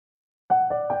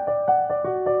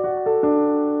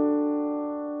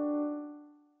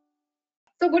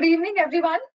good evening,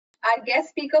 everyone. Our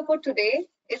guest speaker for today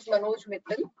is Manoj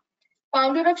Mittal,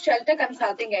 founder of Shelter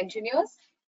Consulting Engineers.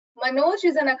 Manoj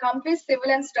is an accomplished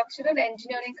civil and structural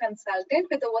engineering consultant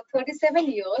with over 37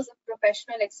 years of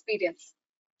professional experience.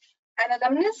 An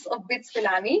alumnus of BITS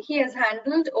Pilani, he has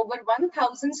handled over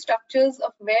 1,000 structures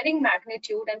of varying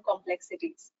magnitude and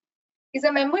complexities. He's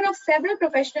a member of several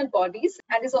professional bodies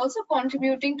and is also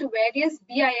contributing to various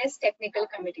BIS technical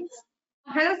committees.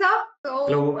 Hello, sir.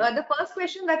 So, the first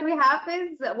question that we have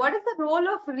is, what is the role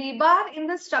of rebar in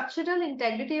the structural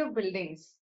integrity of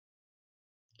buildings?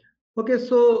 Okay,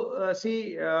 so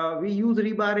we use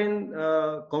rebar in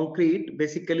concrete.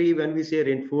 Basically, when we say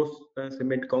reinforced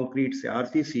cement concrete, say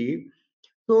RCC.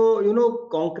 So,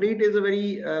 concrete is a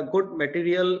very good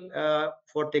material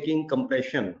for taking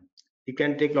compression. It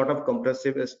can take a lot of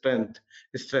compressive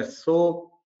stress. So,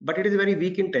 but it is very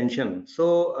weak in tension.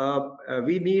 So,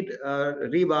 we need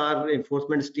rebar,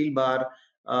 reinforcement steel bar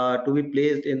to be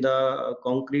placed in the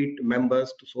concrete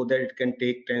members so that it can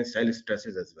take tensile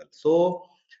stresses as well. So,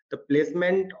 the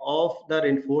placement of the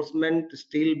reinforcement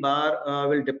steel bar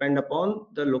will depend upon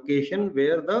the location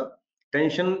where the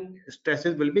tension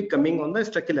stresses will be coming on the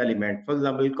structural element, for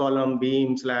example column,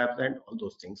 beam, slabs and all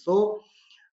those things. So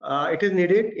it is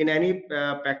needed in any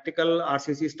practical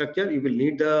RCC structure. You will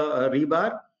need the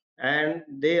rebar, and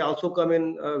they also come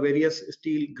in various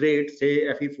steel grades,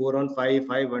 say Fe415,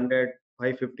 500,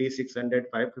 550,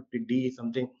 600, 550D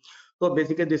something. So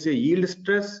basically this is yield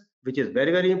stress, which is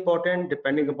very important.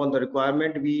 Depending upon the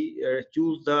requirement, we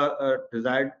choose the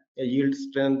desired yield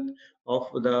strength of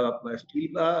the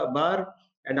steel bar.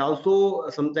 And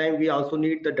also sometimes we also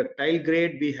need the ductile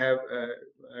grade. We have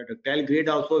ductile grade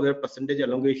also, where percentage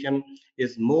elongation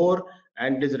is more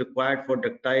and is required for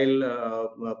ductile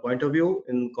point of view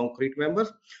in concrete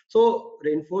members. So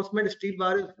reinforcement steel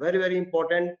bar is very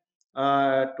important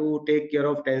to take care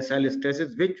of tensile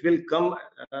stresses, which will come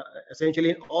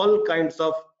essentially in all kinds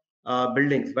of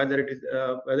buildings, whether it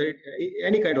is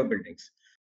any kind of buildings.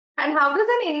 And how does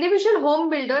an individual home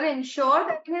builder ensure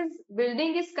that his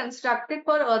building is constructed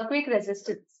for earthquake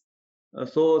resistance?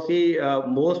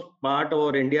 Most part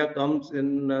of India comes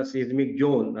in seismic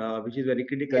zone, which is very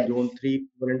critical, yes. Zone 3,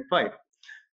 4 and 5.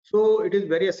 So it is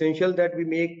very essential that we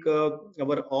make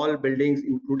our all buildings,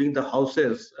 including the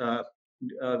houses,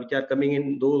 which are coming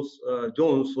in those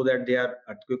zones, so that they are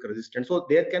earthquake resistant. So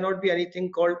there cannot be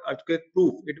anything called earthquake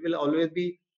proof. It will always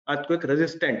be earthquake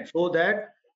resistant, so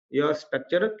that your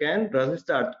structure can resist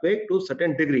the earthquake to a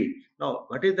certain degree. Now,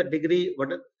 what is the degree?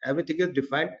 Everything is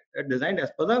defined, designed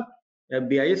as per the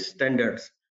BIS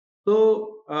standards.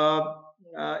 So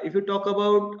if you talk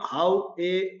about how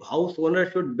a house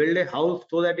owner should build a house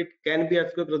so that it can be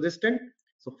earthquake resistant,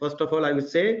 so first of all, I would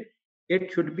say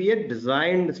it should be a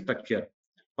designed structure.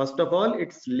 First of all,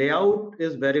 its layout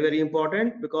is very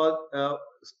important, because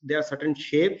there are certain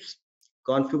shapes,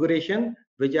 configuration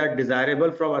which are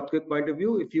desirable from earthquake point of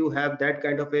view. If you have that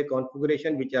kind of a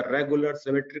configuration which are regular,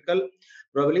 symmetrical,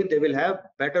 probably they will have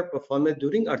better performance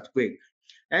during earthquake.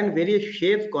 And various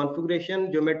shapes,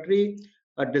 configuration, geometry,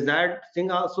 desired thing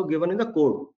also given in the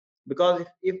code. Because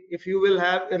if you will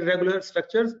have irregular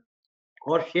structures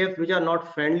or shapes which are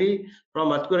not friendly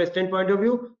from earthquake resistant point of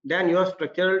view, then your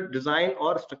structural design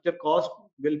or structure cost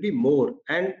will be more,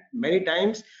 and many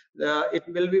times it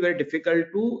will be very difficult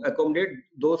to accommodate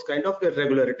those kind of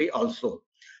irregularity also.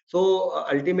 So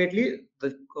ultimately,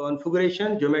 the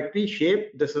configuration, geometry,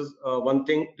 shape, this is one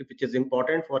thing which is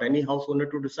important for any house owner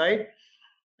to decide.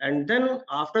 And then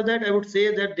after that, I would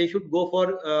say that they should go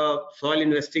for soil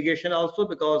investigation also,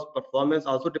 because performance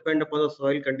also depend upon the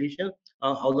soil condition,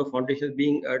 how the foundation is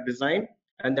being designed,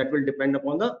 and that will depend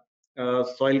upon the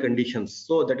soil conditions.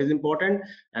 So that is important.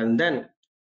 And then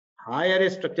hire a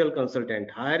structural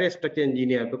consultant, hire a structural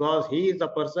engineer, because he is the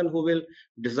person who will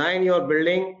design your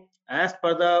building as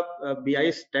per the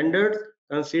BIS standards,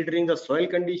 considering the soil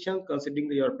conditions,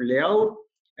 considering your layout,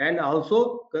 and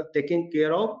also taking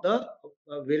care of the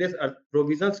various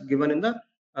provisions given in the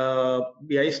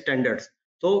BIS standards.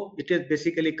 So it is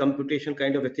basically computation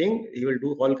kind of a thing. He will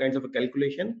do all kinds of a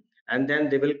calculation, and then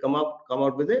they will come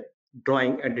out with a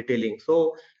drawing and detailing.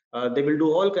 So they will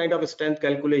do all kind of strength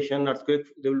calculation, earthquake,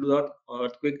 they will do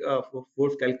earthquake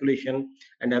force calculation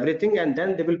and everything, and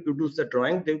then they will produce the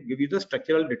drawing. They will give you the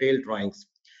structural detailed drawings.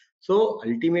 So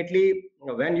ultimately,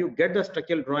 when you get the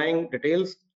structural drawing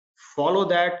details, follow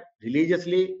that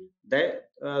religiously.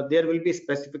 There will be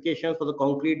specifications for the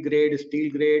concrete grade,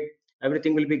 steel grade,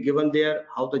 everything will be given there,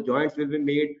 how the joints will be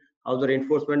made, how the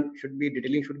reinforcement should be,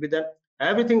 detailing should be done,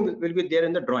 everything will be there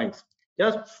in the drawings.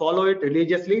 Just follow it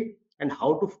religiously. And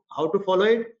how to follow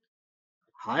it?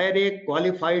 hire a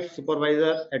qualified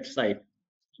supervisor at site,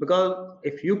 because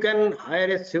if you can hire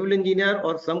a civil engineer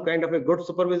or some kind of a good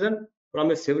supervision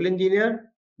from a civil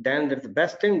engineer, then that's the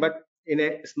best thing. But in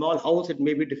a small house, it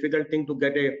may be difficult thing to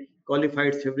get a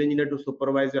qualified civil engineer to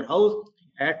supervise your house.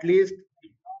 At least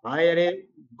hire a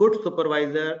good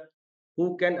supervisor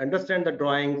who can understand the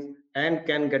drawings and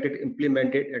can get it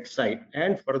implemented at site.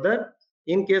 And further,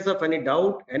 in case of any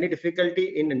doubt, any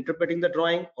difficulty in interpreting the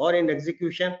drawing or in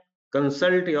execution,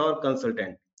 consult your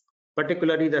consultant,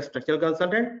 particularly the structural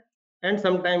consultant. And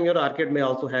sometimes your architect may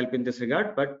also help in this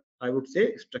regard, but I would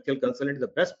say structural consultant is the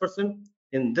best person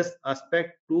in this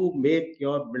aspect to make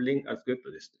your building earthquake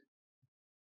resistant.